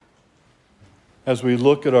as we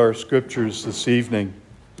look at our scriptures this evening,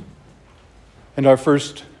 and our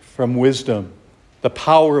first from wisdom, the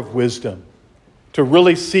power of wisdom, to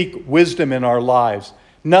really seek wisdom in our lives.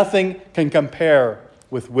 Nothing can compare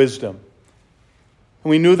with wisdom. And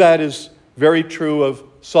we knew that is very true of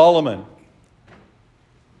Solomon.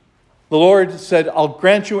 The Lord said, I'll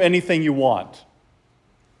grant you anything you want.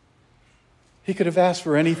 He could have asked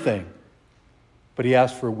for anything, but he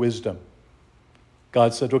asked for wisdom.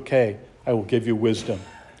 God said, okay, I will give you wisdom.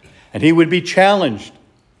 And he would be challenged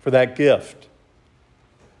for that gift.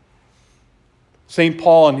 St.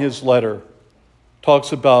 Paul in his letter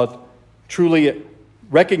talks about truly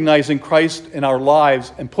recognizing Christ in our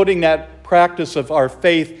lives and putting that practice of our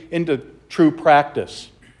faith into true practice,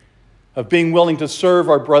 of being willing to serve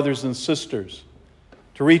our brothers and sisters,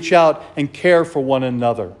 to reach out and care for one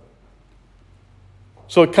another.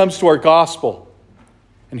 So it comes to our gospel.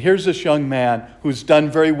 And here's this young man who's done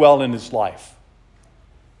very well in his life.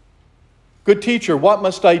 Good teacher, what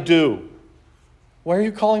must I do? Why are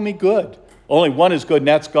you calling me good? Only one is good, and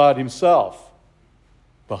that's God himself.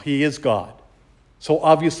 Well, he is God. So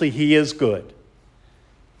obviously he is good.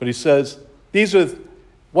 But he says,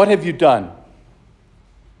 what have you done?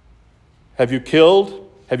 Have you killed?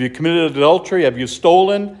 Have you committed adultery? Have you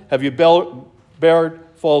stolen? Have you bared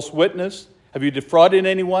false witness? Have you defrauded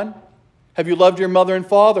anyone? Have you loved your mother and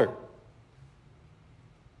father?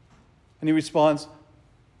 And he responds,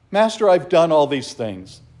 Master, I've done all these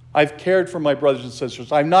things. I've cared for my brothers and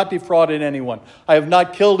sisters. I've not defrauded anyone. I have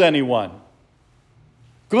not killed anyone.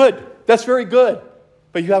 Good. That's very good.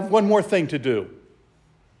 But you have one more thing to do.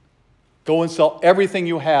 Go and sell everything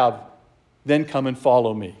you have, then come and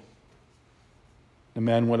follow me. The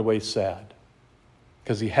man went away sad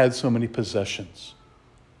because he had so many possessions.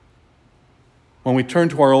 When we turn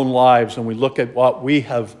to our own lives and we look at what we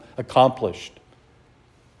have accomplished,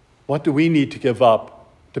 what do we need to give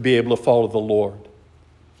up to be able to follow the Lord?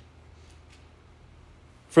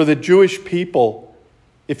 For the Jewish people,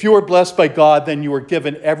 if you were blessed by God, then you were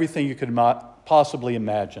given everything you could possibly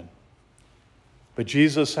imagine. But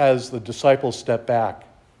Jesus has the disciples step back.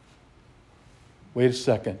 Wait a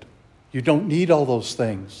second. You don't need all those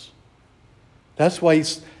things. That's why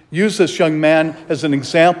he's used this young man as an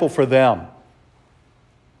example for them.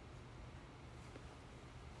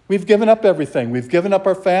 We've given up everything. We've given up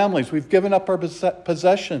our families. We've given up our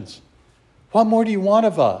possessions. What more do you want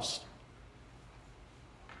of us?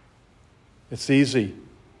 It's easy.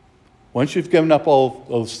 Once you've given up all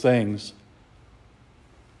those things,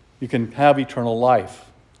 you can have eternal life.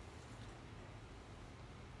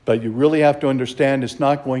 But you really have to understand it's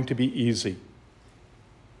not going to be easy.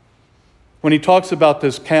 When he talks about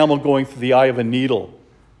this camel going through the eye of a needle,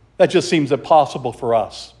 that just seems impossible for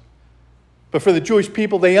us. But for the Jewish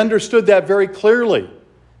people, they understood that very clearly.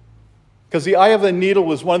 Because the eye of the needle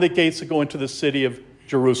was one of the gates that go into the city of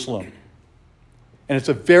Jerusalem. And it's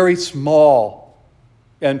a very small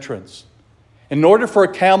entrance. In order for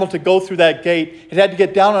a camel to go through that gate, it had to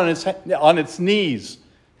get down on its knees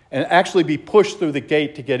and actually be pushed through the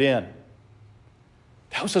gate to get in.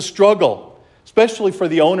 That was a struggle, especially for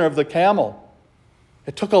the owner of the camel.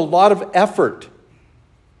 It took a lot of effort.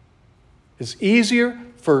 It's easier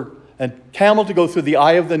for a camel to go through the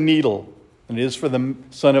eye of the needle than it is for the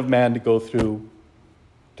Son of Man to go through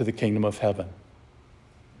to the kingdom of heaven.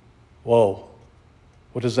 Whoa.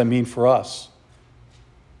 What does that mean for us?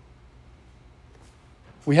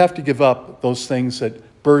 We have to give up those things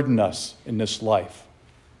that burden us in this life.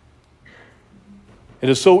 It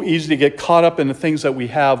is so easy to get caught up in the things that we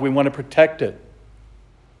have. We want to protect it.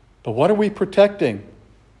 But what are we protecting?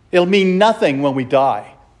 It'll mean nothing when we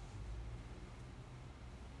die.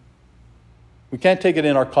 We can't take it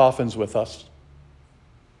in our coffins with us.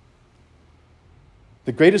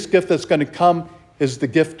 The greatest gift that's going to come is the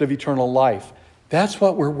gift of eternal life. That's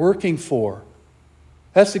what we're working for.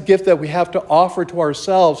 That's the gift that we have to offer to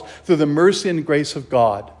ourselves through the mercy and grace of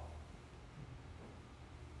God.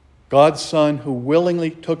 God's Son who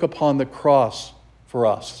willingly took upon the cross for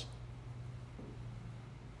us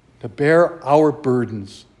to bear our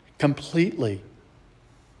burdens completely.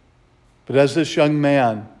 But as this young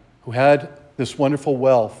man who had this wonderful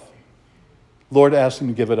wealth, Lord asked him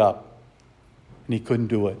to give it up, and he couldn't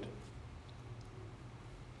do it.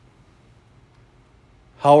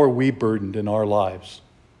 How are we burdened in our lives?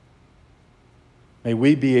 May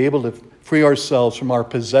we be able to free ourselves from our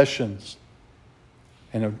possessions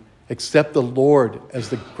and accept the Lord as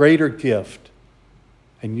the greater gift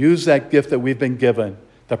and use that gift that we've been given,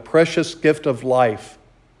 the precious gift of life,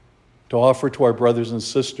 to offer to our brothers and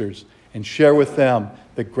sisters and share with them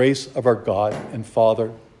the grace of our God and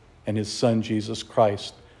Father and His Son, Jesus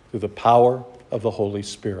Christ, through the power of the Holy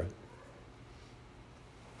Spirit.